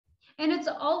And it's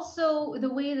also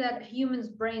the way that humans'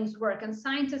 brains work, and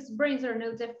scientists' brains are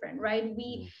no different, right?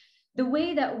 The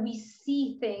way that we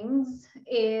see things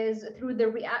is through the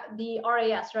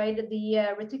RAS, right? The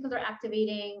reticular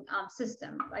activating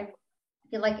system. I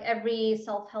feel like every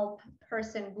self-help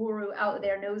person guru out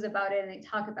there knows about it and they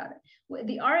talk about it.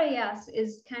 The RAS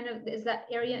is that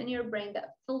area in your brain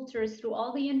that filters through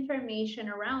all the information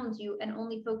around you and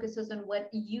only focuses on what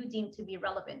you deem to be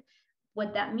relevant.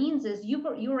 What that means is you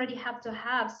already have to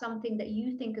have something that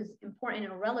you think is important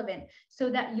and relevant so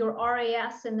that your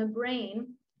RAS in the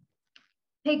brain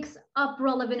picks up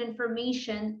relevant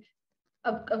information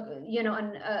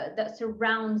that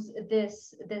surrounds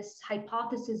this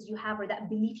hypothesis you have, or that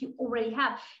belief you already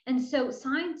have. And so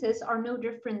scientists are no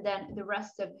different than the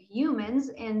rest of humans,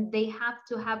 and they have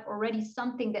to have already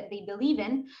something that they believe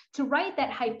in to write that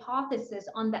hypothesis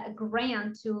on that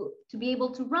grant to be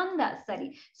able to run that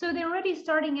study. So they're already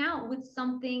starting out with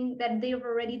something that they've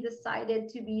already decided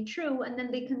to be true, and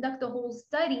then they conduct a whole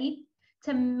study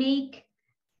to make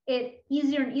it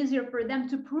easier and easier for them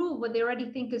to prove what they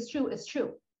already think is true is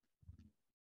true.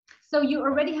 So you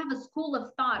already have a school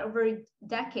of thought over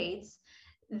decades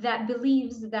that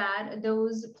believes that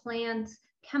those plant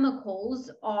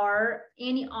chemicals are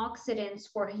antioxidants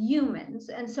for humans.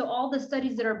 And so all the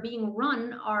studies that are being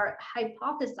run are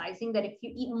hypothesizing that if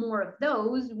you eat more of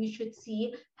those, we should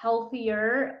see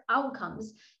healthier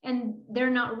outcomes. And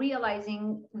they're not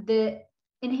realizing the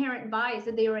inherent bias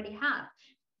that they already have.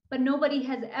 But nobody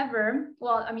has ever,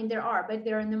 well, I mean, there are, but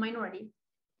they're in the minority,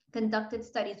 conducted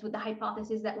studies with the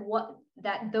hypothesis that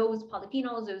those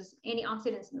polyphenols, those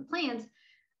antioxidants in the plants,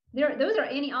 those are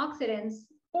antioxidants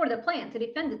for the plant to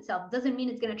defend itself. Doesn't mean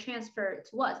it's going to transfer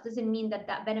to us. Doesn't mean that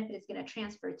that benefit is going to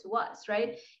transfer to us,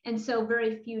 right? And so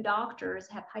very few doctors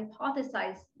have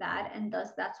hypothesized that, and thus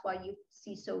that's why you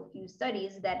see so few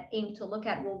studies that aim to look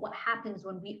at, well, what happens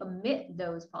when we omit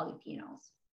those polyphenols.